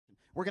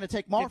We're going to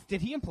take more.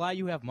 Did he imply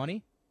you have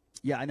money?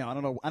 Yeah, I know.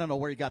 I don't know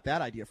where you got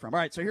that idea from. All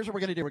right, so here's what we're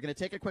going to do. We're going to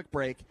take a quick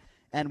break,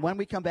 and when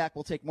we come back,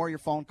 we'll take more of your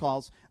phone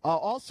calls.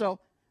 Also,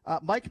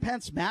 Mike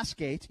Pence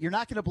Massgate. You're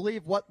not going to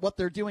believe what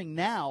they're doing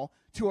now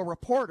to a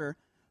reporter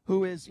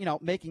who is,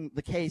 making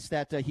the case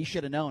that he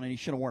should have known and he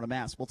should have worn a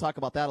mask. We'll talk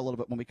about that a little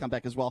bit when we come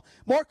back as well.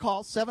 More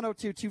calls,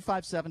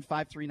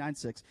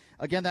 702-257-5396.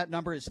 Again, that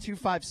number is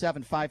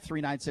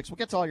 257-5396. We'll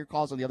get to all your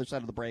calls on the other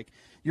side of the break.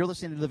 You're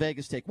listening to the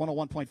Vegas Take,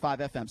 101.5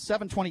 FM,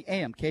 720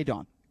 AM,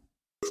 K-Dawn.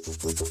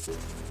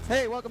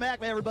 Hey, welcome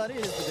back, everybody.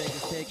 It is the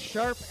Vegas Take.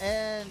 Sharp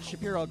and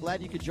Shapiro,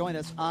 glad you could join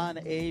us on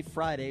a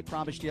Friday.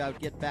 Promised you I would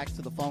get back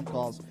to the phone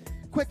calls.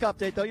 Quick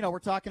update, though. We're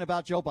talking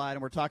about Joe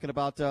Biden. We're talking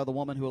about the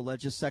woman who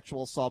alleges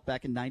sexual assault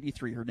back in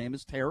 '93. Her name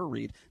is Tara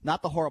Reid.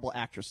 Not the horrible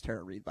actress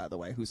Tara Reid, by the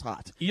way, who's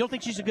hot. You don't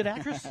think she's a good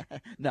actress?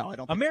 No, I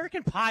don't.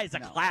 American Pie is a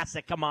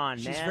classic. Come on,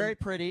 man. She's very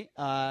pretty.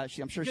 I'm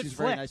sure she's a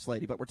very nice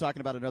lady, but we're talking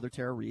about another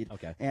Tara Reid.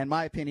 Okay. And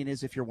my opinion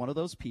is if you're one of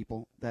those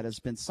people that has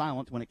been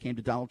silent when it came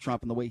to Donald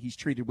Trump and the way he's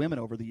treated women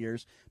over the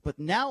years, but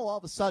now all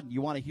of a sudden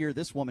you want to hear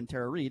this woman,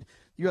 Tara Reid,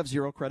 you have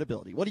zero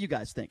credibility. What do you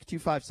guys think?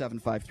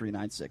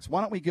 257-5396.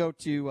 Why don't we go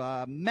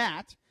to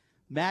Matt?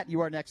 Matt,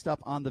 you are next up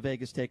on the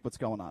Vegas Take. What's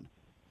going on?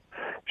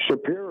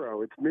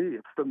 Shapiro, it's me.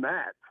 It's the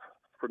Matt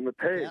from the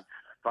page.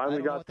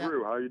 Finally got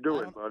through. How you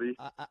doing, buddy?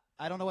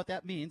 I don't know what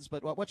that means,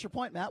 but what's your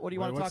point, Matt? What do you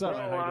want to talk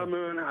about?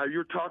 Well,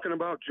 you're talking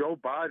about Joe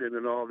Biden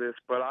and all this,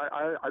 but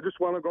I just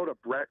want to go to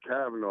Brett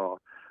Kavanaugh,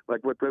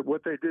 like what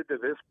they did to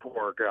this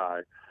poor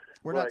guy.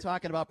 We're not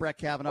talking about Brett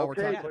Kavanaugh. We're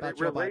talking about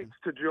Joe Biden. It relates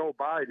to Joe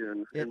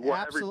Biden and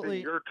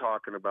everything you're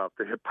talking about,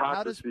 the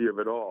hypocrisy of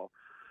it all.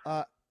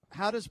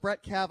 How does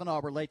Brett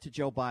Kavanaugh relate to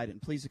Joe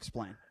Biden? Please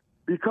explain.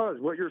 Because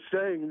what you're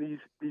saying,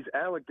 these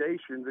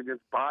allegations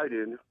against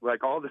Biden,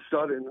 like all of a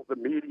sudden the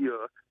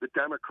media, the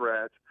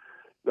Democrats,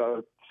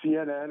 the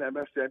CNN,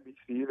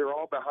 MSNBC, they're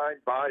all behind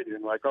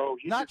Biden. Like, oh,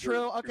 he's not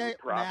true. Okay,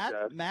 Matt.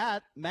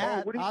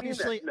 What do you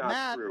obviously, mean that's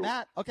not true?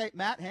 Matt. Okay,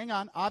 Matt, hang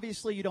on.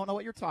 Obviously, you don't know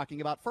what you're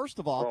talking about. First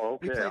of all,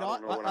 we played. I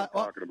don't know what I'm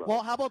talking about.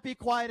 Well, how about be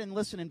quiet and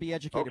listen and be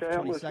educated for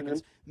 20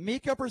 seconds?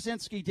 Mika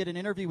Brzezinski did an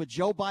interview with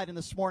Joe Biden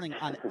this morning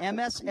on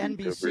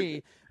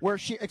MSNBC, where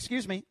she,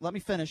 excuse me, let me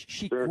finish.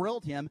 She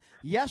grilled him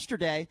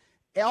yesterday.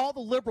 All the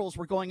liberals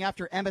were going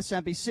after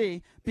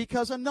MSNBC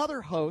because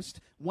another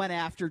host went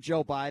after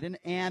Joe Biden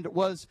and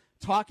was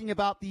talking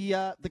about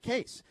the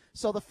case.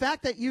 So the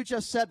fact that you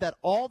just said that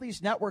all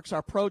these networks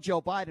are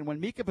pro-Joe Biden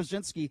when Mika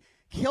Brzezinski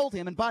killed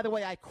him, and by the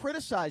way, I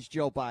criticized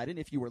Joe Biden,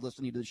 if you were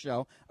listening to the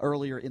show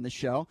earlier in the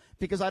show,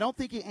 because I don't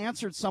think he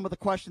answered some of the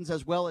questions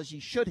as well as he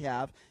should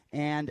have,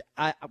 and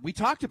we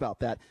talked about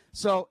that.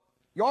 So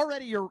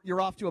you're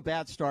off to a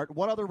bad start.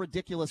 What other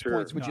ridiculous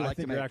points would you like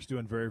to make? I think you're actually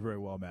doing very, very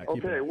well, Matt.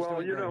 Okay,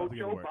 well,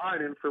 Joe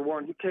Biden, for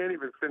one, he can't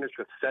even finish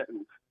a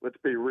sentence. Let's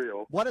be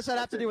real. What does that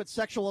have to do with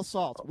sexual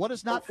assault? What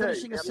does not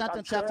finishing a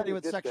sentence have to do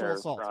with sexual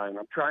assault? Brian,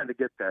 I'm trying to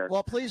get there.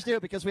 Well, please do,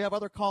 because we have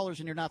other callers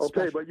and you're not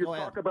special. Okay, but you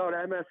talk about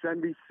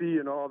MSNBC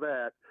and all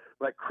that,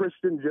 like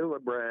Kristen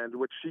Gillibrand,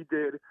 which she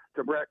did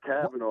to Brett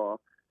Kavanaugh,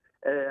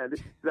 and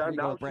now she's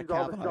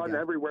all of a sudden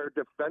everywhere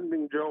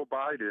defending Joe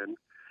Biden.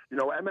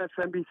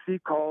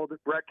 MSNBC called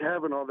Brett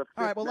Kavanaugh the fifth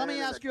All right, well, let me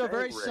man ask you a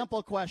very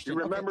simple question.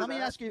 Let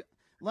me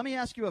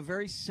ask you a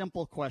very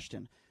simple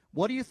question.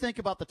 What do you think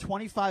about the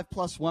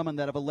 25-plus women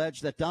that have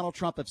alleged that Donald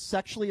Trump have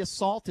sexually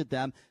assaulted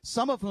them,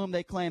 some of whom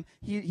they claim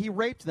he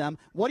raped them?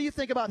 What do you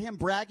think about him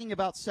bragging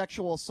about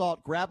sexual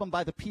assault, grab him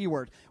by the P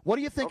word? What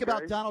do you think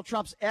about Donald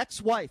Trump's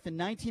ex-wife in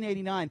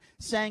 1989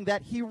 saying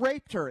that he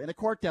raped her in a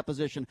court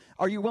deposition?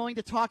 Are you willing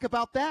to talk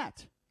about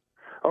that?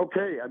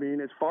 Okay, I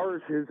mean, as far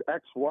as his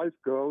ex-wife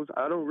goes,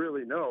 I don't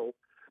really know.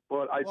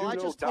 But I do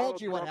know Donald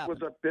Trump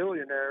was a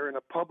billionaire and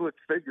a public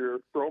figure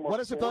for almost 4 years. What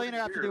does a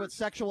billionaire have to do with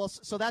sexual?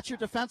 So that's your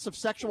defense of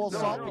sexual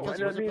assault because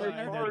he was a billionaire?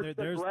 As far as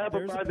the grab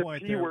him by the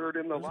P word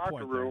in the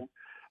locker room,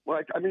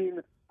 I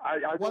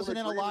wasn't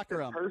in a locker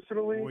room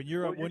personally. When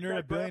you're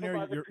a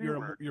billionaire,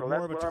 you're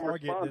more of a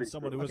target than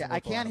someone who isn't. Okay,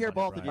 I can't hear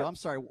both of you. I'm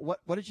sorry. What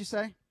did you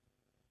say?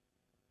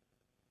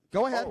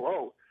 Go ahead.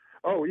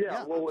 Oh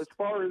yeah. Well, as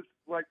far as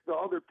like the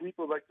other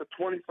people, like the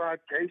 25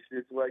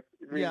 cases, he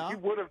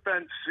would have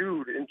been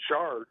sued and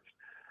charged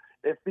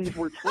if these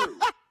were true.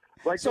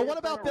 So what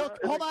about Bill?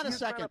 Hold on a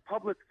second. A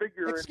public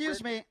figure.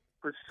 Excuse me.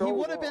 He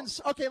would have been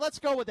okay. Let's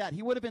go with that.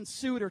 He would have been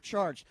sued or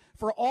charged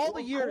for all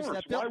the years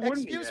that Bill.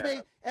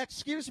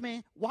 Excuse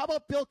me. What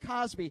about Bill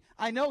Cosby?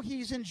 I know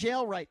he's in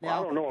jail right now.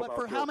 I don't know but about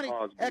for Bill how many?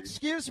 Cosby.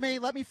 Excuse me.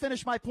 Let me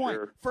finish my point.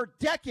 Sure. For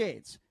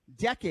decades,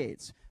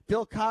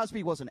 Bill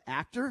Cosby was an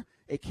actor,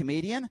 a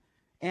comedian,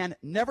 and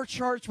never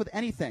charged with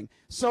anything.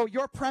 So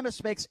your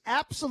premise makes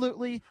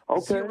absolutely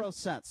zero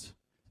sense.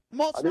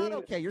 Well, it's not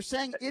okay. You're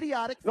saying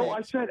idiotic things. No,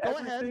 I said Go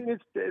everything ahead.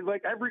 is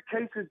like every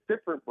case is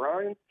different,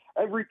 Brian.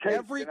 Every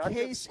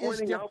case is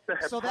different.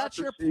 So that's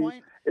your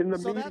point. In the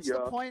so media, that's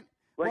the point.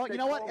 Well, you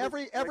know what?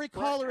 Every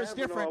caller is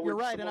different. You're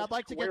right, and I'd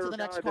like to get to the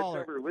next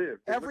caller.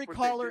 Every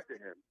caller.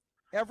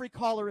 Every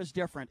caller is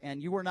different,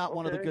 and you were not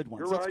one of the good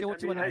ones. Let's go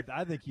to another.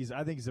 I think he's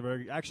a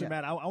very actually,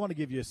 Matt. I want to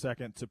give you a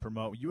second to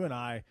promote. You and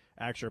I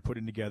actually are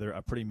putting together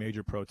a pretty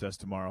major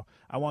protest tomorrow.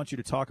 I want you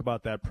to talk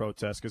about that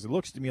protest because it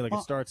looks to me like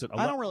it starts at.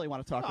 I don't really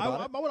want to talk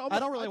about it. I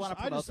don't really want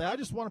to promote that. I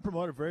just want to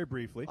promote it very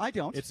briefly. I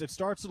don't. It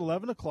starts at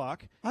 11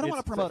 o'clock. I don't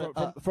want to promote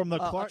it from the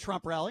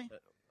Trump rally.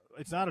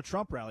 It's not a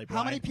Trump rally, Brian.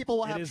 How many people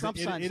will have Trump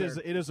signs there?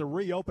 It is a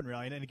reopen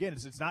rally. And again,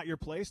 it's not your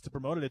place to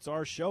promote it. It's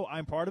our show.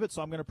 I'm part of it,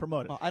 so I'm going to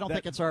promote it. Well, I don't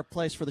think it's our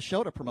place for the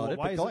show to promote it,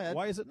 but go ahead.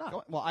 Why is it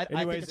not? Well, I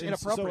think it's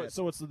inappropriate.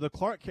 So it's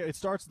it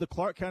starts at the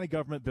Clark County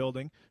Government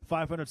Building,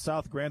 500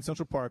 South Grand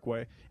Central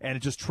Parkway, and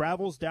it just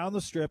travels down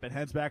the strip and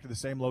heads back to the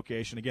same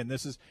location. Again,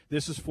 this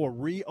is for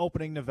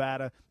reopening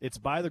Nevada. It's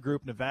by the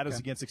group Nevada's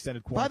Against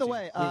Extended Quarantine. By the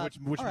way,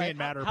 which may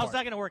matter. How's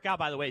that going to work out,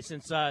 by the way,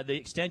 since the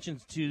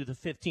extension's to the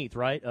 15th,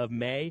 right, of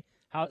May?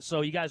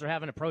 So you guys are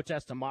having a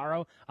protest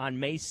tomorrow on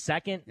May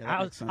 2nd.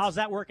 Yeah, how's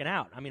that working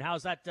out? I mean,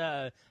 how's that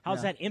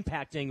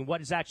impacting what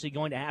is actually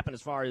going to happen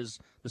as far as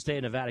the state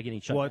of Nevada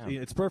getting shut down?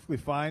 It's perfectly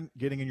fine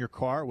getting in your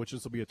car, which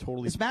this will be a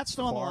totally. Is Matt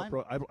still on the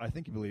line? I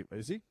think you believe.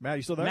 Is he? Matt,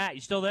 you still there? Matt,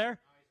 you still there?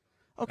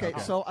 Okay,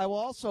 so I will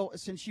also,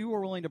 since you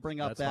were willing to bring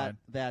up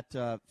that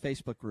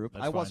Facebook group,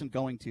 I wasn't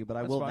going to, but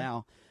I will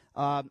now.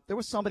 There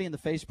was somebody in the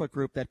Facebook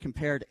group that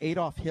compared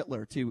Adolf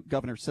Hitler to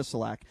Governor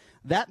Sisolak.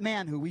 That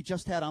man who we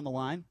just had on the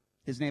line,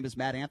 his name is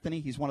Matt Anthony.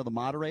 He's one of the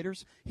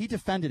moderators. He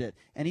defended it.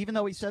 And even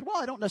though he said,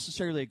 well, I don't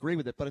necessarily agree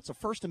with it, but it's a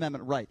First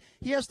Amendment right.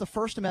 He has the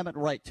First Amendment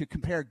right to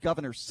compare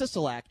Governor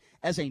Sisolak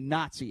as a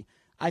Nazi.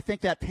 I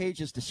think that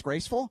page is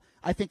disgraceful.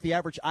 I think the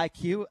average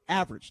IQ,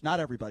 not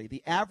everybody,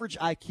 the average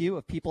IQ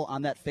of people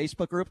on that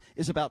Facebook group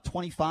is about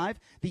 25.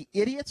 The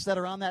idiots that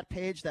are on that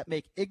page that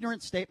make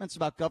ignorant statements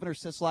about Governor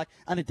Sisolak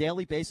on a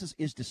daily basis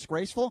is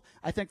disgraceful.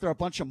 I think they're a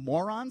bunch of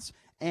morons.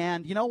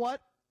 And you know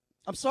what?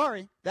 I'm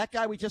sorry, that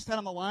guy we just had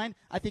on the line,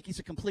 I think he's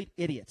a complete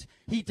idiot.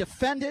 He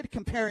defended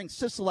comparing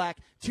Sisolak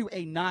to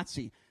a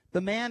Nazi.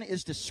 The man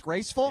is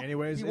disgraceful. He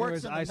works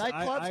in the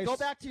nightclubs. Go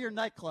back to your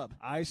nightclub.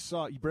 I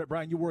saw,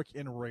 Brian, you work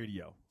in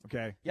radio,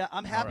 okay? Yeah,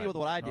 I'm happy with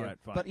what I do. Right,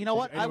 but you know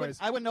what? I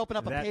wouldn't open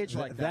up a page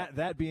like that.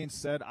 That being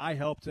said, I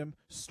helped him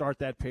start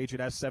that page.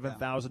 It has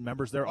 7,000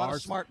 members. There are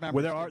smart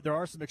members. There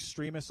are some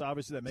extremists,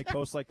 obviously, that make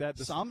posts like that.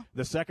 Some?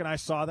 The second I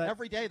saw that.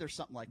 Every day there's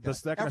something like that. The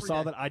second I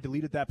saw that, I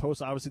deleted that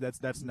post. Obviously,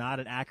 that's not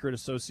an accurate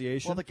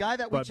association. Well, the guy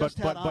that we just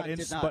had on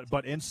did not.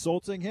 But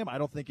insulting him, I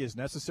don't think is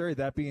necessary.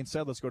 That being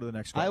said, let's go to the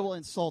next call. I will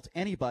insult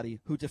anybody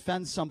who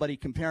defends somebody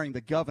comparing the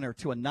governor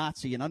to a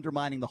Nazi and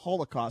undermining the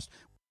Holocaust.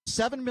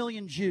 7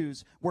 million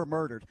Jews were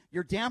murdered.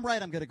 You're damn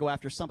right I'm going to go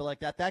after somebody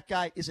like that. That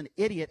guy is an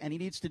idiot, and he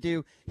needs to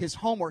do his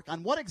homework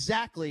on what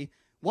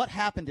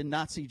happened in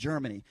Nazi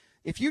Germany.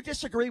 If you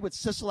disagree with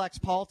Sisolak's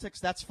politics,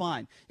 that's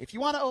fine. If you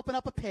want to open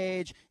up a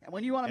page and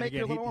when you want to make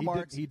your little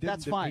remarks,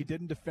 that's fine. He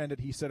didn't defend it.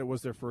 He said it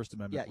was their First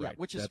Amendment right.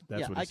 Which is,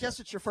 that's what I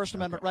guess it's your First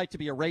Amendment right to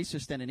be a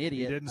racist and an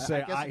idiot. He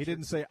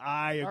didn't say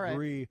I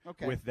agree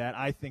with that.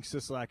 I think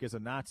Sisolak is a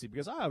Nazi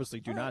because I obviously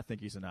do not think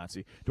he's a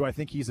Nazi. Do I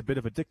think he's a bit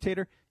of a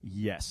dictator?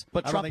 Yes.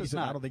 But Trump is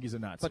not. I don't think he's a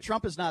Nazi. But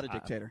Trump is not a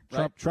dictator.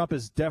 Trump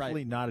is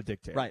definitely not a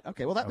dictator. Right.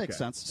 Okay. Well, that makes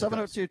sense.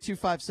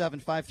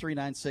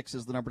 702-257-5396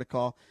 is the number to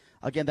call.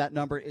 Again, that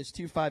number is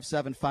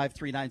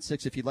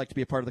 257-5396 if you'd like to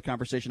be a part of the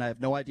conversation. I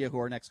have no idea who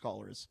our next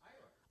caller is.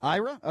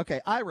 Ira? Okay,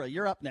 Ira,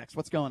 you're up next.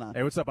 What's going on?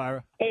 Hey, what's up,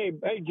 Ira? Hey,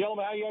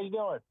 gentlemen, how you guys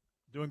doing?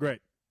 Doing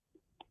great.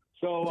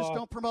 So just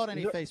don't promote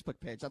any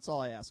Facebook page. That's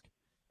all I ask.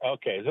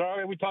 Okay. Is it all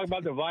right we talk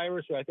about the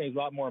virus, which I think is a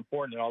lot more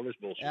important than all this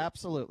bullshit?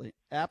 Absolutely.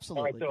 All right, so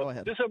go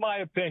ahead. This is my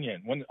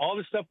opinion. When all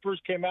this stuff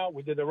first came out,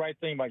 we did the right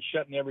thing by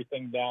shutting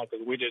everything down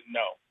because we didn't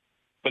know.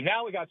 But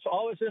now we got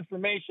all this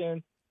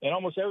information, and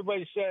almost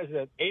everybody says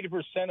that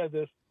 80% of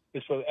this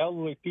is for the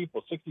elderly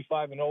people,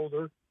 65 and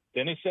older.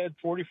 Then they said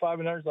 45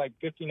 and under, like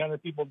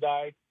 1,500 people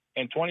died,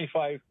 and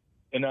 25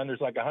 and under,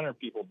 like 100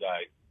 people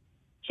died.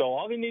 So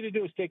all they need to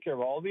do is take care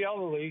of all the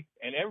elderly,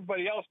 and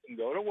everybody else can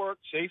go to work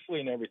safely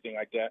and everything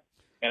like that.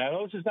 And I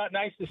know this is not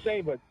nice to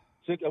say, but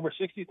over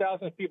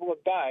 60,000 people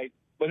have died.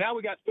 But now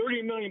we got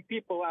 30 million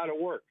people out of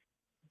work.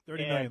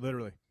 30 million,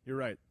 literally. You're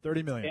right.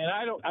 30 million.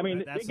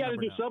 And they got to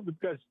do something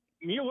because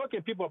you look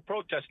at people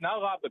protesting. Not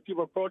a lot of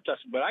people are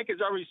protesting, but I could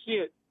already see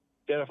it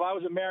that if I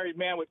was a married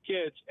man with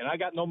kids and I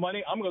got no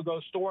money, I'm going to go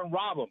to the store and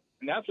rob them.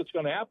 And that's what's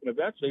going to happen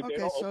eventually.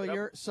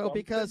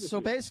 So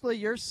basically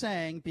you're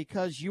saying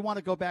because you want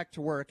to go back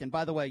to work, and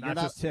by the way, you're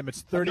not just him.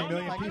 It's 30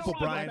 million people,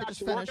 Brian.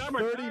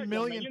 30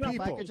 million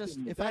people.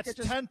 That's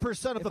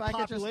 10% of the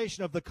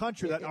population of the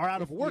country that are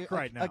out of work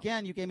right now.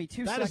 Again, you gave me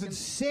 2 seconds. That is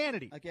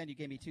insanity. Again, you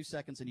gave me 2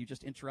 seconds, and you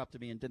just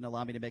interrupted me and didn't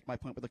allow me to make my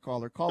point with the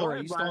caller. Caller, are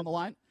you still on the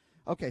line?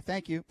 Okay,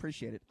 thank you.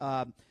 Appreciate it.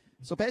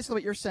 So basically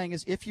what you're saying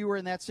is if you were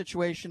in that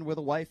situation with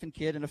a wife and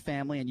kid and a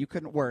family and you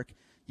couldn't work,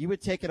 you would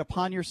take it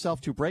upon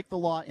yourself to break the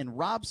law and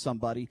rob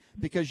somebody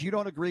because you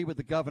don't agree with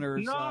the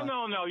governor's...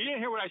 No. You didn't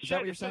hear what I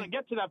said. It's going to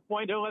get to that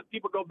point. They'll let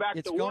people go back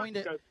to work.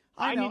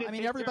 I know. Need to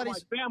take care of my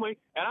family,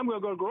 and I'm going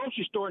to go to the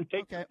grocery store and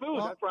take the food.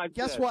 Well, that's what I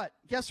Guess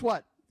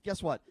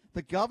what?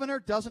 The governor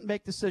doesn't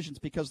make decisions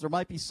because there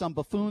might be some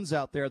buffoons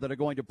out there that are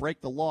going to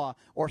break the law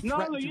or threaten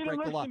to break the law. No, you didn't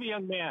listen to me,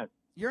 young man.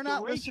 You're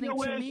not listening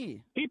to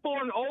me. People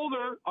and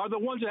older are the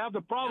ones that have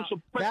the problem. No,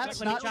 so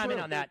that's not chime in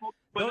on that.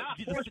 But not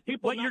force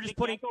people what you're just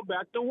putting go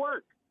back to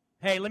work.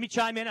 Hey, let me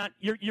chime in on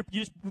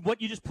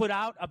what you just put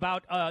out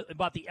about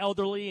the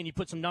elderly, and you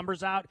put some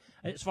numbers out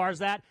as far as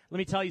that. Let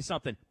me tell you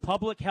something.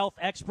 Public health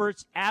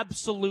experts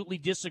absolutely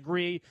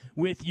disagree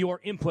with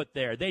your input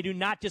there. They do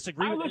not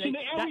disagree with it.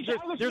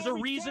 There's a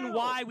reason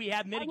why we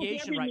have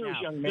mitigation right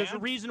now. There's a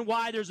reason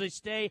why there's a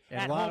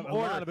stay-at-home order. A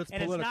lot of it's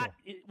and political.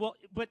 It's not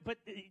but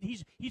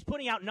he's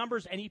putting out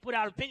numbers, and he put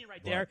out opinion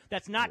right there.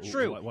 That's not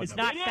true. It's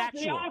not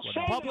factual.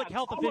 Public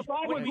health officials.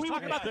 He's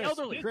talking about the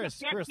elderly.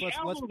 Chris,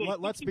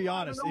 let's be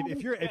honest.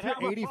 If you're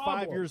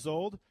 85 years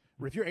old,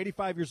 if you're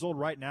 85 years old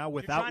right now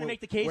without you're trying to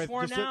make the case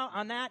for him now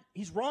on that,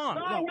 he's wrong.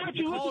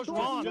 The caller's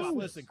wrong. Just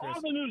listen, Chris.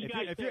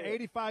 If you're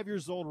 85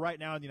 years old right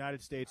now in the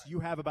United States,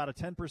 you have about a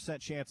 10%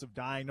 chance of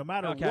dying no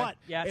matter what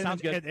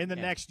in the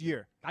next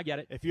year. I get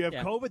it. If you have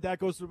COVID, that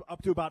goes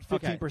up to about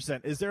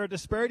 15%. Is there a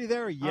disparity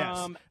there?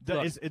 Yes.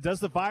 Does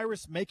the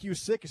virus make you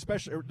sick,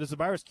 especially, or does the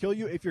virus kill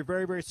you if you're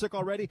very, very sick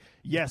already?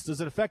 Yes. Does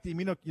it affect the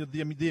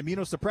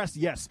immunosuppressed?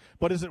 Yes.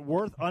 But is it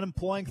worth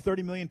unemploying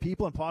 30 million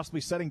people and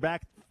possibly setting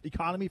back the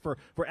economy for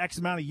X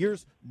amount of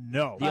years?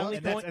 No.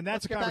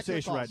 That's a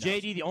conversation right now.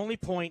 JD, the only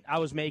point I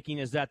was making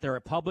is that there are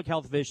public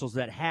health officials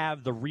that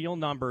have the real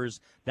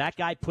numbers. That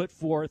guy put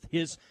forth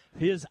his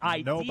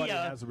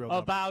idea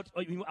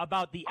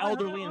about the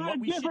elderly and what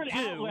we should do.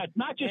 Outlets,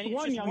 not just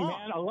one, young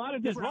man. A lot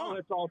of different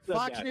outlets all said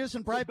Fox that. News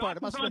and Breitbart.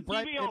 It must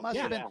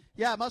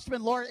have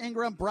been Laura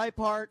Ingraham,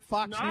 Breitbart,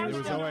 Fox News. It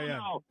was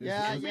OAN.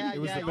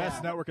 It was the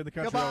best network in the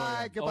country.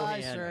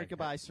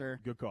 Goodbye, sir.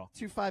 Good call.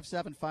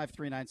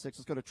 257-5396.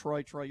 Let's go to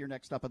Troy. Troy, you're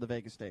next up on the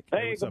Vegas Stake.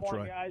 Hey, good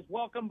morning, guys.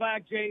 Welcome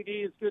back, JD.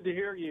 It's good to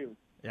hear you.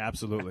 Yeah,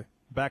 absolutely.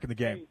 Back in the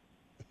game.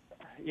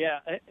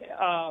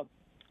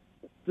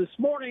 This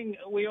morning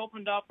we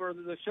opened up, or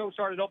the show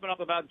started opening up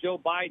about Joe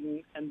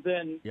Biden, and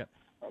then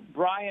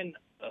Brian,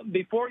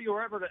 before you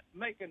were ever to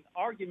make an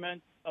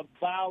argument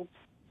about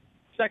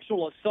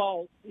sexual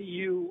assault,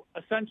 you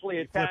essentially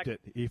attacked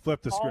He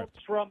flipped the script.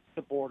 All Trump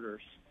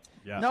supporters.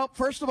 Yeah. No,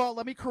 first of all,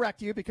 let me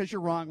correct you because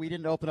you're wrong. We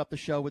didn't open up the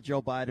show with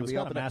Joe Biden. It was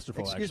kind of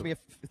masterful, excuse me.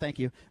 Thank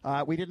you.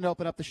 We didn't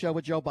open up the show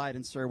with Joe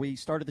Biden, sir. We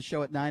started the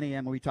show at 9 a.m.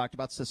 and we talked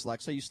about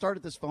Sisolak. So you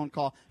started this phone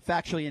call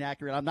factually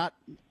inaccurate. I'm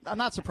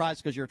not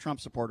surprised because you're a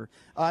Trump supporter.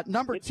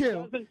 Number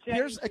two,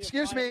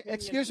 excuse me.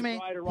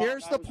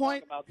 Here's the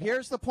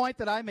point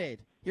that I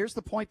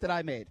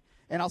made.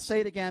 And I'll say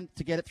it again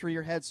to get it through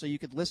your head so you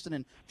could listen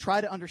and try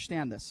to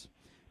understand this.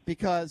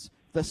 Because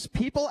the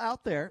people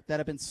out there that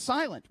have been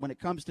silent when it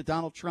comes to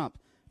Donald Trump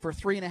for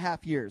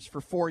 3.5 years, for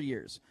 4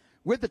 years,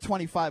 with the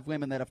 25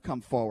 women that have come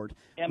forward,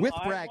 with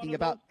bragging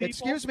about,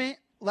 excuse me,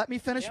 let me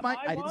finish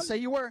I didn't say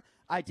you were.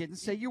 I didn't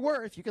say you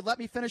were. If you could let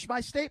me finish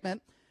my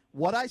statement,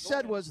 what I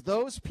said was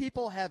those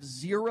people have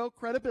zero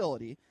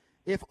credibility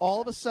if all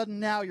of a sudden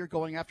now you're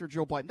going after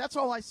Joe Biden. That's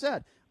all I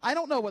said. I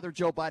don't know whether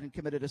Joe Biden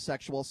committed a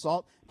sexual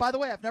assault. By the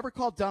way, I've never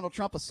called Donald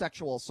Trump a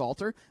sexual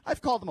assaulter.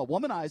 I've called him a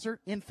womanizer,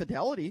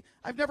 infidelity.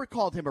 I've never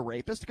called him a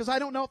rapist because I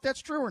don't know if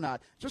that's true or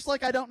not. Just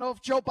like I don't know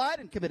if Joe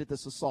Biden committed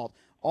this assault.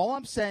 All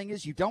I'm saying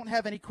is you don't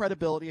have any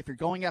credibility if you're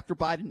going after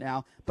Biden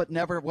now, but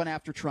never went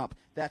after Trump.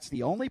 That's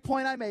the only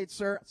point I made,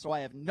 sir, so I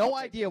have no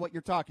idea what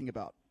you're talking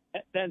about.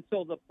 And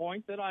so the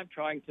point that I'm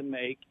trying to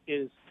make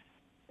is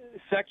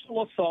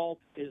sexual assault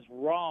is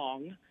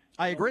wrong.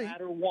 I agree. No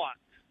matter what.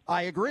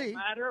 I agree. No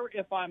matter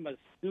if I'm a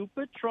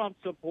stupid Trump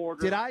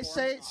supporter. Did I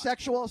say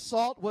sexual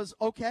assault was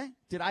okay?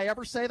 Did I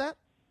ever say that?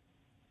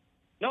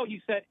 No, you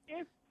said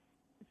if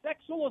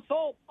sexual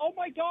assault, oh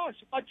my gosh,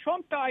 a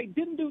Trump guy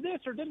didn't do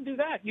this or didn't do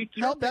that.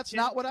 No, that's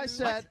not what I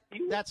said.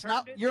 That's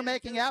not. You're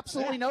making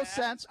absolutely no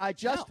sense.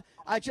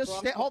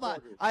 Hold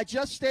on. I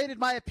just stated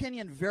my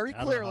opinion very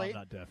clearly.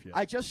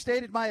 I just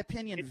stated my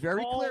opinion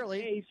very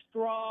clearly. A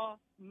straw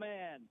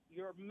man.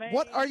 Your man.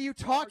 What are you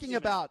talking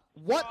about?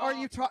 What are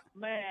you talking?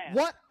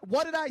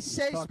 What did I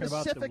say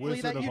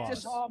specifically that you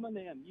just?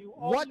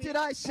 What did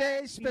I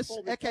say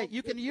specifically? Okay,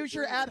 you can use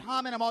your ad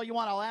hominem all you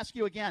want. I'll ask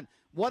you again.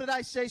 What did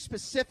I say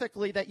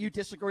specifically that you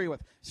disagree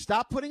with?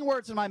 Stop putting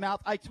words in my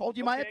mouth. I told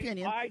you my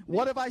opinion.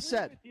 What have I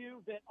said? With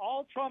you that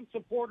all Trump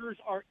supporters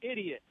are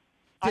idiots.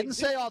 Didn't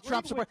say all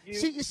Trump supporters.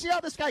 You see how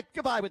this guy?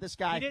 Goodbye with this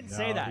guy. He didn't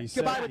say that.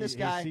 Goodbye with this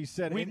guy. He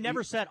said we've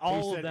never said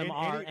all of them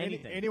are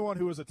anything. Anyone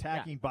who was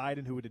attacking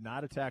Biden who did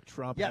not attack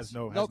Trump has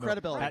no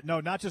credibility.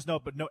 Not just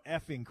but no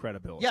effing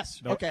credibility.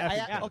 Yes. No okay.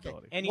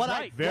 Credibility. And he's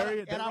right.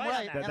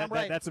 I'm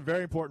right. That's a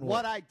very important word.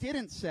 What I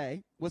didn't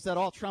say was that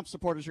all Trump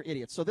supporters are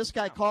idiots. So this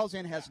guy calls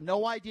in, has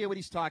no idea what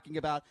he's talking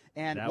about,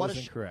 and was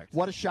incorrect.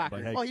 What a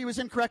shocker! Hey, he was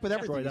incorrect with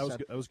everything. Troy,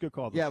 that was a good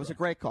call. Yeah, it was a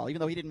great call, even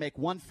though he didn't make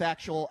one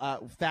factual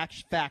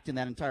fact in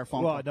that entire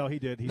phone call. Well, no, he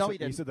did. He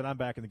said that I'm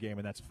back in the game,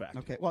 and that's a fact.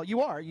 Okay. Well,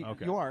 you are. You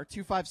are.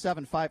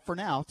 257-5 for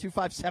now.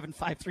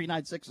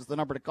 257-5396 is the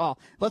number to call.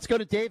 Let's go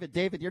to David.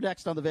 David, you're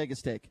next on the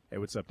Vegas Take. Hey,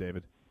 what's up,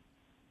 David?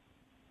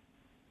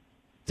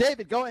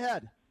 David, go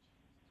ahead.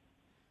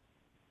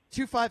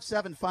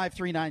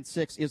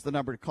 257-5396 is the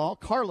number to call.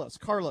 Carlos,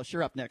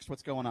 you're up next.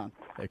 What's going on?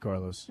 Hey,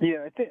 Carlos.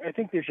 Yeah, I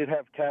think they should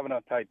have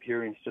Kavanaugh-type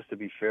hearings, just to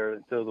be fair,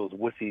 instead of those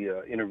wussy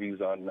interviews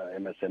on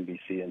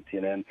MSNBC and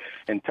CNN.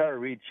 And Tara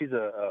Reid, she's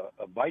a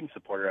Biden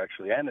supporter,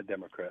 actually, and a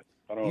Democrat.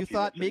 I don't know You if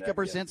thought mentioned Mika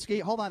that yet.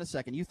 Brzezinski, hold on a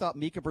second, you thought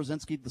Mika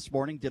Brzezinski this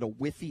morning did a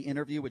whiffy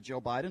interview with Joe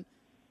Biden?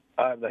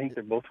 I think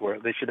they both were.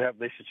 They should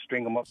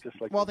string them up just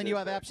like. Well, then you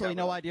have absolutely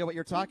no idea what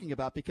you're talking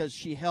about, because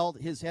she held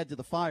his head to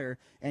the fire,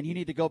 and you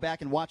need to go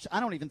back and watch. I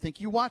don't even think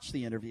you watched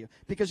the interview,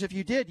 because if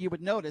you did, you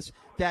would notice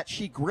that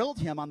she grilled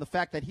him on the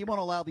fact that he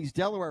won't allow these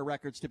Delaware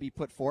records to be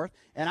put forth.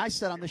 And I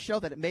said on the show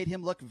that it made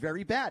him look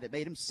very bad. It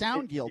made him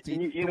sound guilty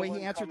the way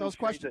he answered those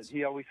questions.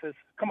 He always says,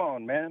 "Come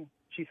on, man."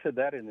 She said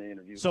that in the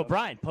interview. So,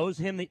 Brian, pose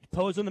him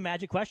the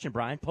magic question,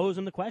 Brian. Pose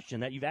him the question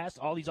that you've asked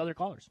all these other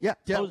callers. Yeah.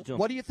 Pose it to him.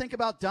 What do you think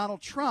about Donald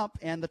Trump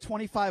and the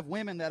 25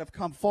 women that have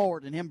come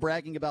forward and him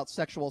bragging about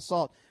sexual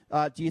assault?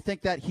 Do you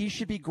think that he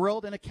should be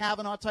grilled in a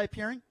Kavanaugh-type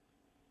hearing?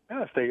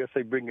 Yeah, if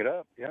they bring it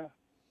up, yeah.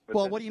 But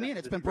Well, what do you mean?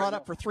 It's been brought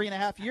up for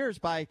 3.5 years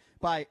by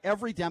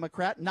every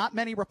Democrat, not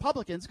many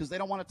Republicans because they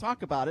don't want to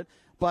talk about it.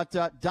 But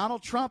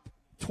Donald Trump,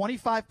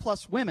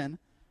 25-plus women.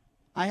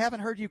 I haven't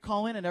heard you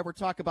call in and ever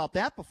talk about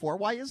that before.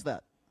 Why is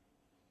that?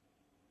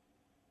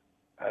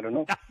 I don't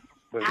know.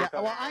 But Yeah,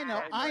 well,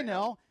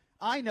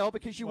 I know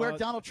because you wear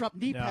Donald Trump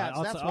knee pads.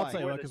 I'll That's I'll why.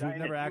 tell you what, because we've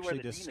never actually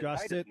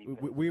discussed it.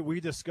 We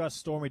discussed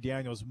Stormy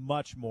Daniels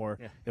much more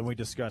than we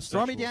discussed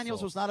Stormy sexual Daniels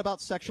assault. was not about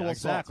sexual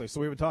assault. Exactly.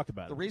 So we haven't talked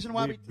about it. The reason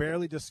why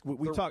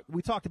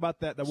we talked about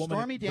that the woman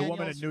Stormy the woman in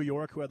Daniels- New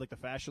York who had like the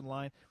fashion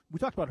line. We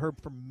talked about her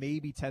for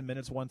maybe 10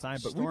 minutes one time,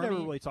 but we never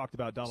really talked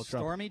about Donald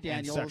Trump. Stormy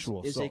Daniels and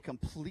sexual is assault. a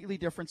completely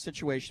different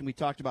situation. We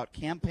talked about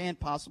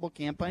possible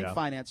campaign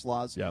finance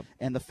laws,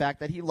 and the fact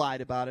that he lied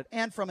about it,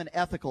 and from an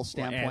ethical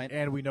standpoint.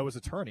 And we know his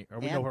attorney, or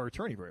we know her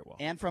attorney very well.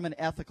 And from an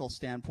ethical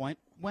standpoint,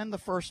 when the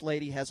First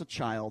Lady has a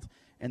child,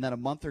 and then a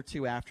month or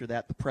two after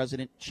that, the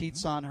president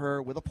cheats on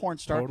her with a porn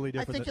star, Totally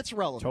different I think it's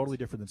relevant. Totally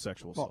different than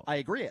sexual assault. Well, I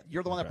agree.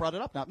 You're the one that brought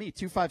it up, not me.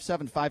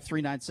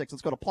 257-5396.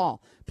 Let's go to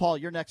Paul. Paul,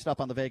 you're next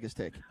up on the Vegas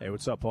take. Hey,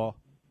 what's up, Paul?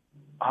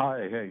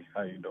 Hi, hey,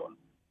 how you doing?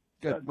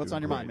 Good. What's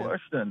on your mind, man?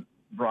 Question,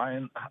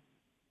 Brian.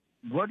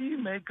 What do you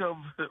make of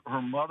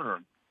her mother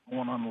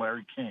going on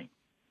Larry King?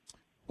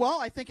 Well,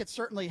 I think it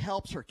certainly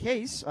helps her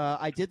case.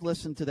 I did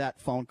listen to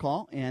that phone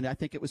call, and I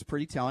think it was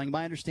pretty telling.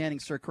 My understanding,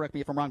 sir, correct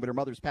me if I'm wrong, but her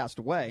mother's passed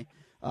away,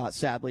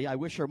 sadly. I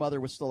wish her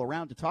mother was still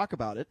around to talk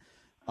about it.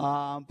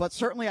 But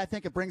certainly I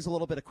think it brings a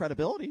little bit of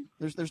credibility.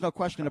 There's no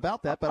question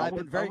about that. But I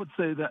would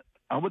say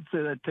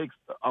that takes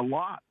a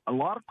lot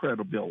of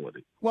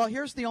credibility. Well,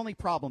 here's the only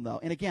problem,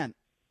 though. And again,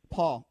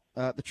 Paul,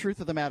 the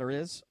truth of the matter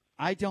is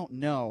I don't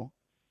know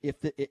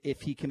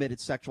if he committed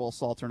sexual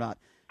assault or not.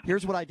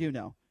 Here's what I do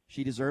know.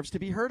 She deserves to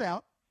be heard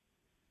out.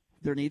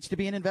 There needs to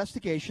be an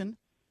investigation.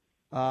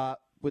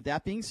 With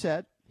that being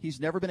said, he's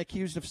never been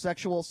accused of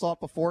sexual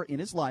assault before in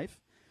his life,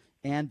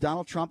 and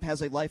Donald Trump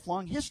has a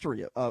lifelong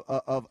history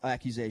of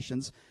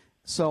accusations.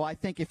 So I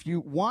think if you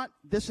want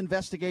this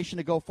investigation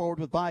to go forward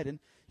with Biden,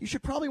 you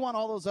should probably want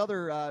all those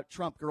other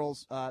Trump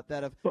girls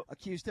that have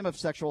accused him of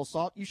sexual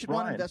assault. You should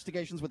want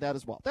investigations with that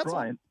as well. That's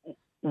Brian, all.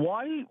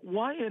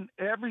 Why in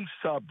every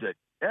subject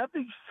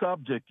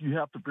you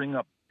have to bring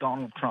up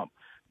Donald Trump?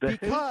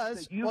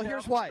 Because, well,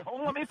 here's why.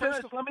 Let me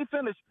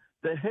finish.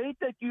 The hate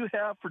that you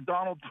have for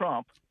Donald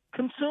Trump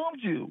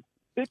consumes you.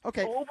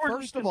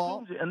 First of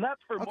all, and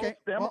that's for most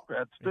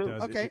Democrats too.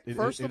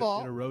 First of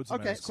all,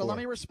 so let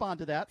me respond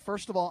to that.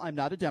 First of all, I'm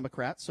not a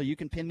Democrat, so you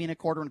can pin me in a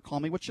corner and call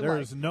me what you like. There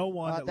is no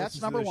one that that's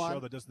listens number to this one. show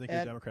that doesn't think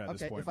you're a Democrat at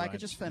this point, if Brian. I could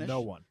just finish. No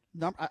one.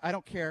 I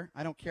don't care.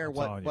 I don't care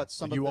what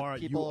some of the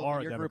people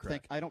in your group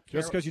think. I don't care.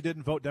 Just because you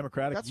didn't vote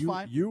Democratic, that's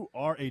fine. You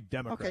are a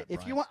Democrat. Okay, if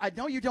Brian. you want, I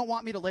know you don't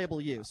want me to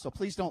label you, so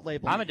please don't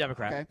label me. I'm a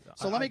Democrat. Okay,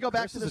 so let me go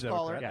back to this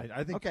caller.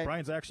 I think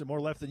Brian's actually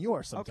more left than you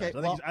are sometimes.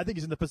 Okay, I think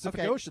he's in the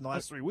Pacific Ocean the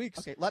last 3 weeks.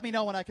 Okay, let me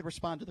know when I can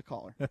respond to the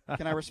caller.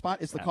 Can I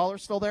respond? Is the caller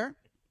still there?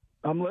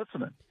 I'm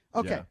listening.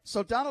 Okay,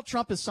 so Donald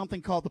Trump is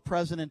something called the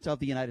President of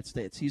the United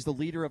States. He's the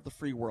leader of the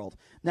free world.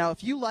 Now,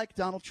 if you like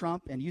Donald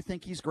Trump and you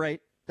think he's great,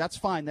 that's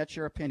fine. That's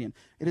your opinion.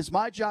 It is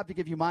my job to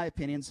give you my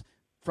opinions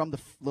from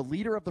the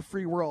leader of the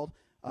free world,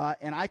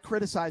 and I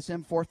criticize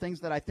him for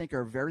things that I think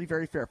are very,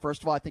 very fair.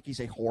 First of all, I think he's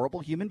a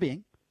horrible human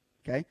being,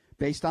 okay,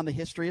 based on the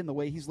history and the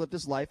way he's lived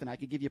his life, and I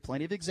could give you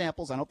plenty of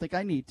examples. I don't think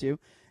I need to.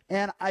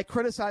 And I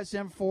criticize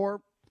him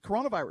for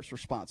coronavirus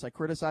response. I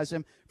criticize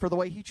him for the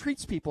way he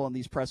treats people in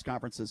these press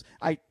conferences.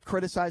 I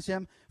criticize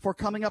him for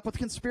coming up with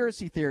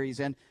conspiracy theories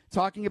and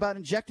talking about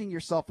injecting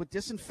yourself with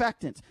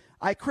disinfectant.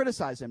 I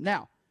criticize him.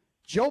 Now,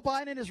 Joe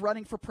Biden is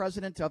running for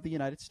president of the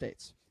United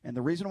States. And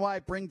the reason why I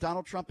bring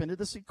Donald Trump into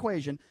this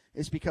equation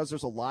is because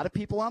there's a lot of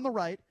people on the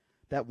right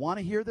that want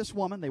to hear this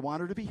woman. They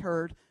want her to be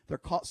heard.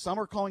 Some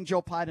are calling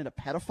Joe Biden a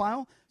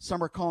pedophile.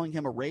 Some are calling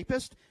him a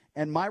rapist.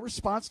 And my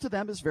response to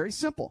them is very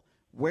simple.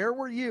 Where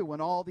were you when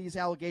all these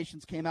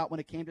allegations came out when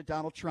it came to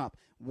Donald Trump?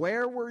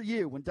 Where were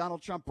you when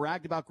Donald Trump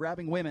bragged about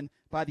grabbing women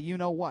by the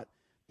you-know-what?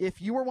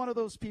 If you were one of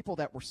those people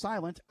that were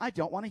silent, I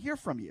don't want to hear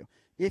from you.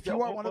 If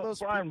you are one of those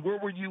Brian, where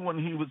were you when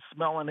he was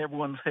smelling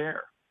everyone's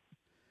hair?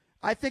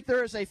 I think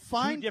there is a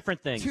fine two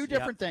different things. Two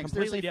different things.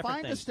 There's a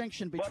fine things.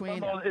 distinction between.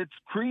 No, it's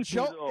creepy.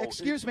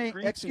 Excuse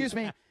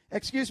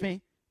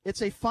me.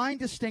 It's a fine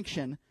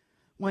distinction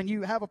when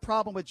you have a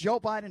problem with Joe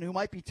Biden, who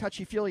might be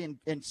touchy-feely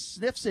and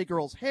sniffs a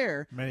girl's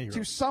hair,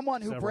 to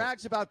someone who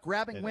brags about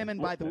grabbing women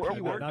by the P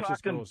word. We're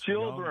talking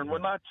children. We're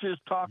not just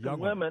talking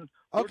women.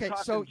 Okay,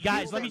 so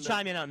guys, let me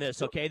chime in on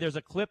this. Okay, there's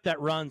a clip that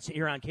runs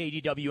here on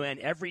KDWN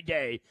every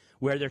day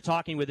where they're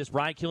talking with this.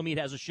 Brian Kilmeade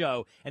has a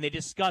show, and they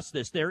discuss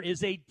this. There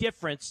is a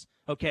difference,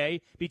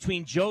 okay,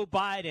 between Joe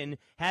Biden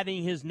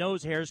having his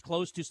nose hairs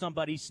close to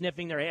somebody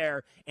sniffing their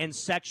hair and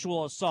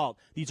sexual assault.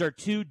 These are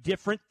two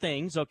different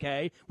things,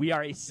 okay? We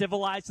are a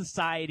civilized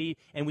society,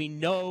 and we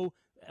know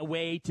a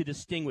way to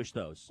distinguish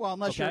those. Well,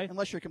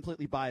 unless you're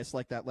completely biased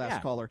like that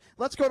last caller.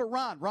 Let's go to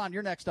Ron. Ron,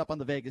 you're next up on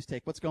the Vegas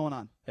Take. What's going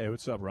on? Hey,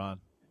 what's up,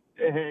 Ron?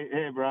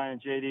 Hey, Brian,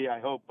 JD.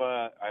 I hope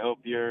I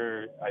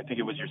think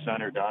it was your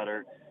son or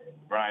daughter,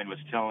 Brian, was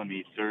telling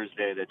me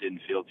Thursday that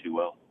didn't feel too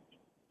well.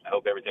 I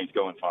hope everything's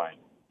going fine.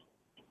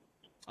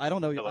 I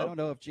don't know. Hello? I don't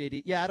know if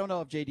JD. Yeah, I don't know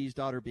if JD's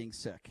daughter being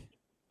sick.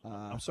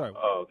 I'm sorry.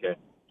 Oh, okay.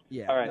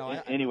 Yeah. All right.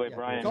 No, anyway, yeah.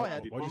 Brian. Go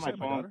ahead. Before What'd you my say,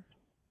 phone. daughter?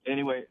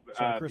 Anyway,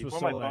 Sorry,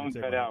 before my phone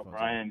cut out,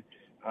 Brian,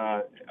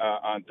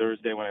 on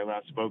Thursday when I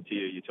last spoke to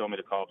you, you told me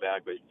to call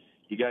back, but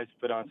you guys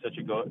put on such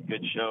a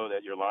good show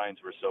that your lines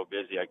were so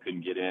busy I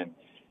couldn't get in.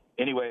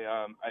 Anyway,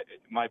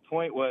 my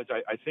point was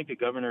I think the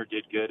governor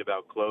did good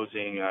about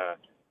closing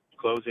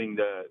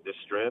the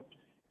strip,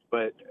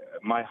 but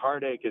my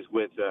heartache is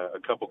with a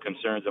couple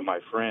concerns of my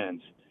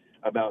friends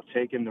about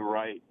taking the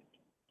right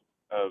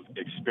of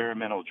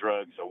experimental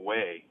drugs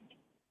away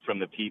from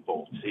the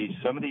people. See,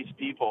 some of these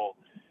people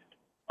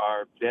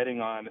are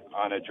betting on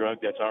a drug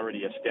that's already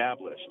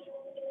established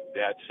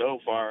that so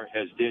far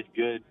has did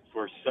good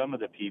for some of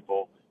the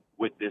people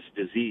with this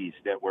disease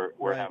that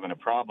we're having a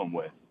problem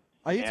with.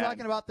 Are you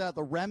talking about the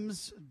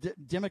REMS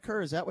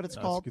Dimicur? Is that what it's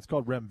called? It's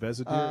called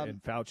Remdesivir,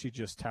 and Fauci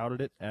just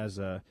touted it as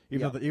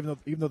even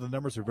though the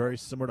numbers are very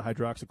similar to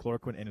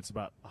hydroxychloroquine, and it's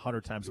about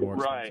 100 times more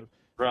expensive.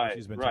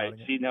 Right.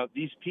 See, now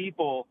these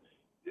people,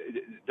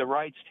 the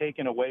right's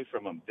taken away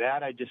from them.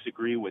 That I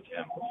disagree with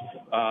him.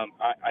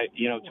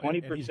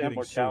 20%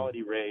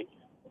 mortality rate.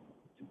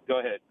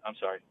 Go ahead. I'm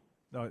sorry.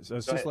 No, it's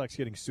just like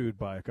getting sued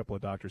by a couple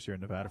of doctors here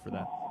in Nevada for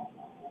that.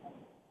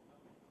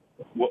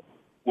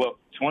 Well,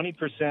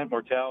 20%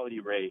 mortality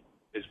rate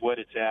is what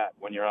it's at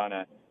when you're on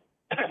a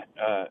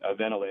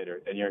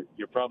ventilator, and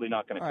you're probably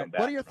not going to come back.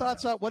 What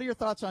are your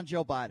thoughts on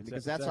Joe Biden?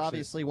 Because that's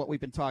obviously what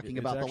we've been talking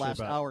about the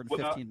last hour and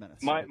 15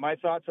 minutes. My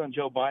thoughts on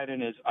Joe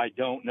Biden is I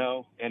don't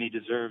know, and he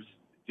deserves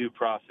due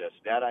process.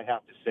 That I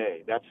have to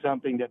say. That's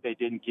something that they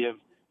didn't give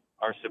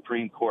our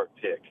Supreme Court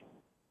pick.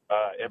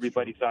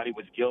 Everybody thought he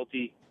was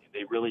guilty.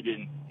 They really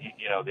didn't.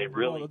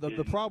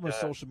 The problem with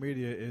social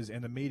media is,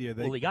 and the media,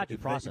 he got due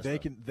process.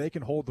 They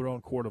can hold their own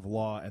court of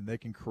law, and they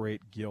can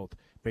create guilt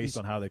based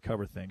on how they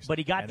cover things. But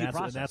he got due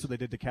process. And that's what they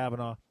did to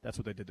Kavanaugh. That's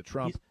what they did to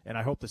Trump. And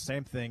I hope the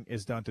same thing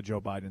is done to Joe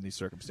Biden in these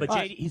circumstances.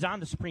 But JD, he's on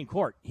the Supreme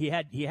Court. He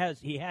had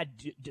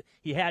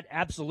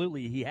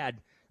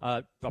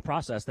a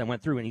process that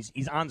went through, and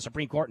he's on the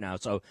Supreme Court now.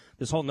 So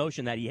this whole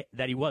notion that he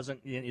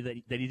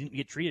didn't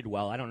get treated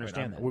well, I don't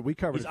understand that. We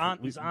covered he's on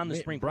the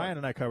Supreme Court. Brian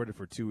and I covered it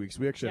for 2 weeks.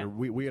 We actually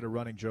we had a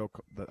running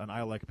joke, an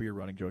I Like Beer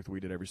running joke that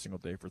we did every single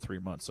day for 3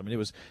 months. I mean, it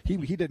was he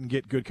didn't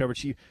get good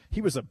coverage.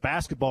 He was a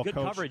basketball good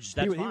coach. Coverage,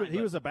 that's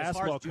he was a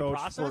basketball coach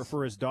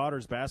for his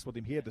daughter's basketball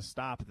team. He had to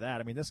stop that.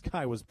 I mean, this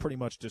guy was pretty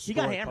much destroyed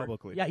he got hammered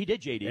publicly. Yeah, he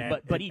did,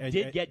 JD. But he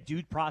did get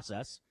due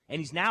process, and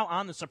he's now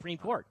on the Supreme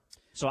Court.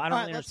 So I don't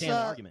really understand the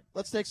argument.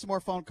 Let's take some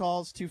more phone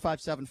calls,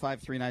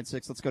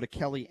 257-5396. Let's go to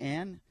Kelly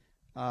Ann.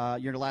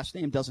 Your last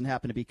name doesn't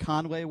happen to be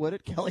Conway, would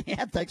it? Kelly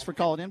Ann, thanks for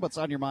calling in. What's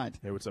on your mind?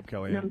 Hey, what's up,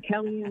 Kelly Ann? I'm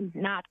Kelly Ann,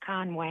 not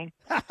Conway.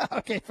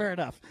 Okay, fair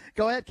enough.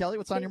 Go ahead, Kelly.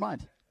 What's on your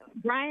mind?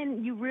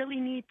 Brian, you really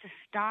need to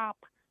stop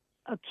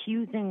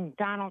accusing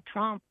Donald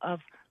Trump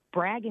of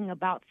bragging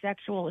about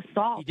sexual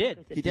assault. He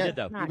did. He did,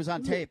 though. He was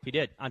on tape. He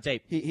did, on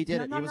tape. He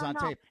did it. He was on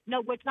tape.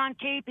 No, what's on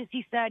tape is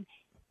he said,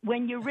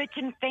 when you're rich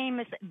and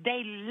famous,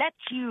 they let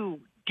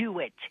you do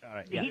it.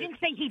 Right, He didn't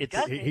say he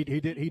does it.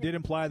 He did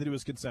imply that it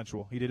was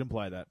consensual. He did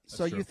imply that. That's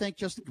so true. You think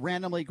just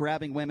randomly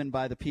grabbing women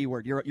by the P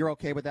word, you're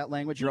okay with that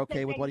language? You're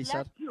okay with what he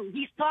said?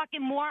 He's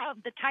talking more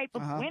of the type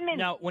of women.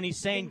 Now, when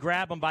he's saying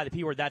grab them by the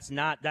P word, that's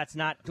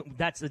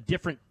a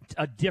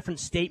different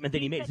statement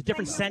that he made. It's a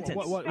different sentence.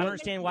 I don't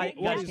understand why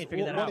you guys can't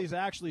figure that out. What he's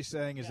actually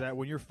saying is that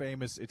when you're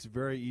famous, it's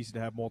very easy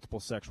to have multiple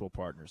sexual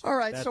partners. All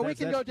right, so we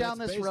can go down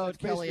this road,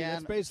 Kelly Ann.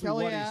 That's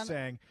basically what he's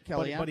saying.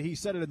 But he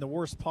said it in the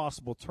worst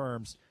possible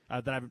terms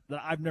that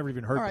I've never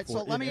even heard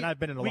before. So and I've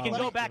been in a lot of We can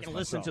go back and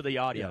listen to the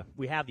audio. Yeah.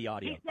 We have the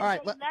audio. All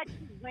right.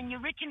 When you're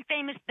rich and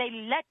famous, they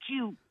let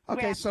you.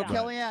 Okay, so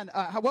Kelly Ann,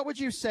 what would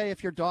you say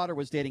if your daughter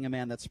was dating a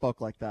man that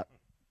spoke like that?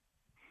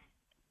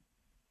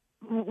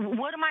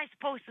 What am I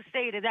supposed to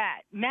say to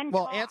that? Men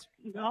talk,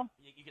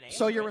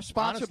 So your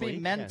response would be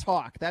men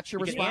talk. That's your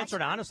response? You can answer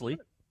it honestly.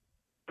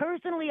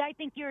 Personally, I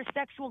think you're a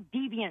sexual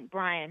deviant,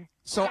 Brian.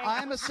 So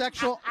I'm a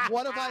sexual.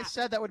 What have I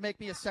said that would make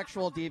me a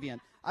sexual deviant?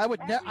 I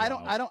would. I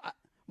don't.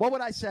 What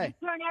would I say?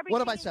 What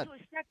have I said? Into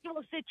a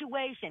sexual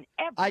situation.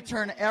 I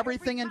turn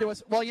everything into a.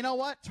 Well, you know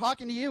what?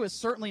 Talking to you is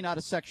certainly not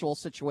a sexual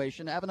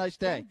situation. Have a nice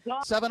day.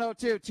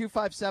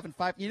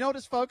 702-2575. You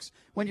notice, folks,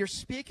 when you're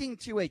speaking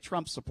to a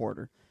Trump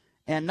supporter,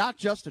 and not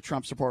just a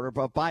Trump supporter,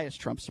 but a biased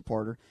Trump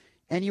supporter,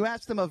 and you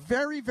ask them a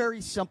very,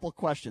 very simple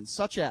question,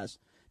 such as,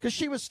 because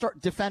she was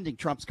defending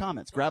Trump's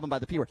comments, grab him by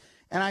the P word,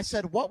 and I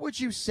said, what would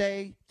you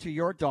say to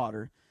your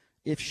daughter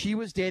if she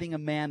was dating a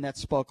man that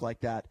spoke like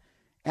that?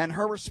 And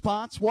her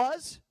response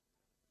was,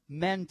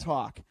 men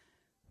talk.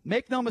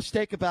 Make no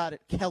mistake about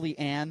it,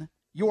 Kellyanne,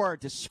 you are a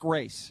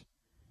disgrace.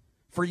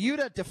 For you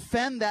to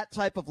defend that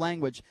type of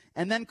language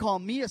and then call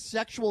me a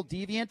sexual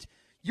deviant,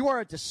 you are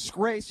a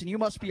disgrace, and you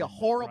must be a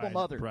horrible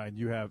mother. Brian,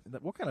 you have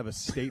 – what kind of a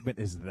statement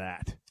is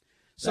that?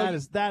 So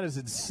that is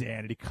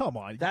insanity. Come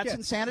on. That's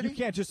insanity? You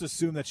can't just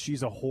assume that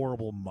she's a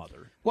horrible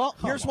mother. Well,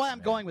 here's why I'm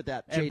going with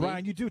that, JD. And,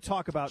 Brian, you do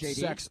talk about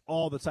sex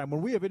all the time.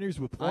 When we have interviews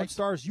with porn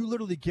stars, you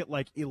literally get,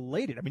 like,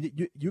 elated. I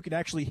mean, you can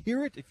actually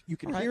hear it. If you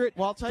can hear it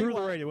through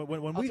the radio.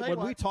 When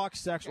we talk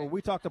sex or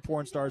we talk to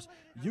porn stars,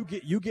 you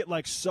get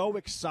like, so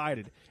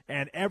excited.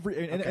 And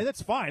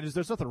that's fine.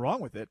 There's nothing wrong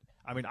with it.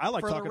 I mean, I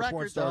like talking to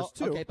porn stars,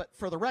 too. Okay, but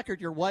for the record,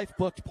 your wife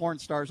booked porn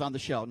stars on the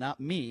show, not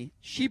me.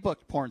 She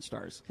booked porn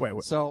stars. Wait.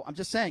 So I'm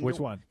just saying. Which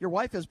one? Your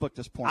wife has booked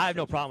us porn stars. I have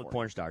no problem with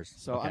porn stars.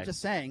 So I'm just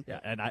saying.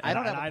 Yeah, and I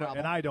don't have a problem.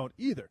 And I don't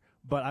either.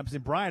 But I'm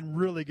saying Brian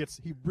really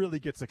gets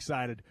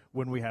excited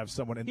when we have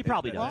someone in. He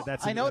probably does.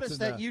 I noticed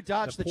that you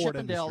dodged the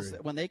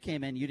Chippendales when they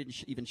came in. You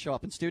didn't even show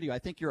up in studio. I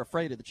think you're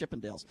afraid of the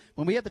Chippendales.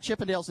 When we had the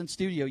Chippendales in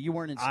studio, you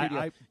weren't in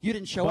studio. You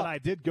didn't show up. But I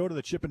did go to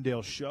the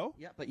Chippendales show.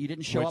 Yeah, but you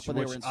didn't show up when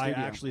they were in studio.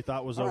 I actually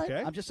thought was right.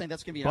 okay. I'm just saying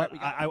that's going to be. But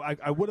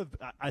I would have.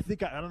 I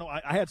think I don't know.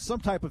 I had some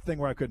type of thing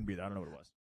where I couldn't be there. I don't know what it was.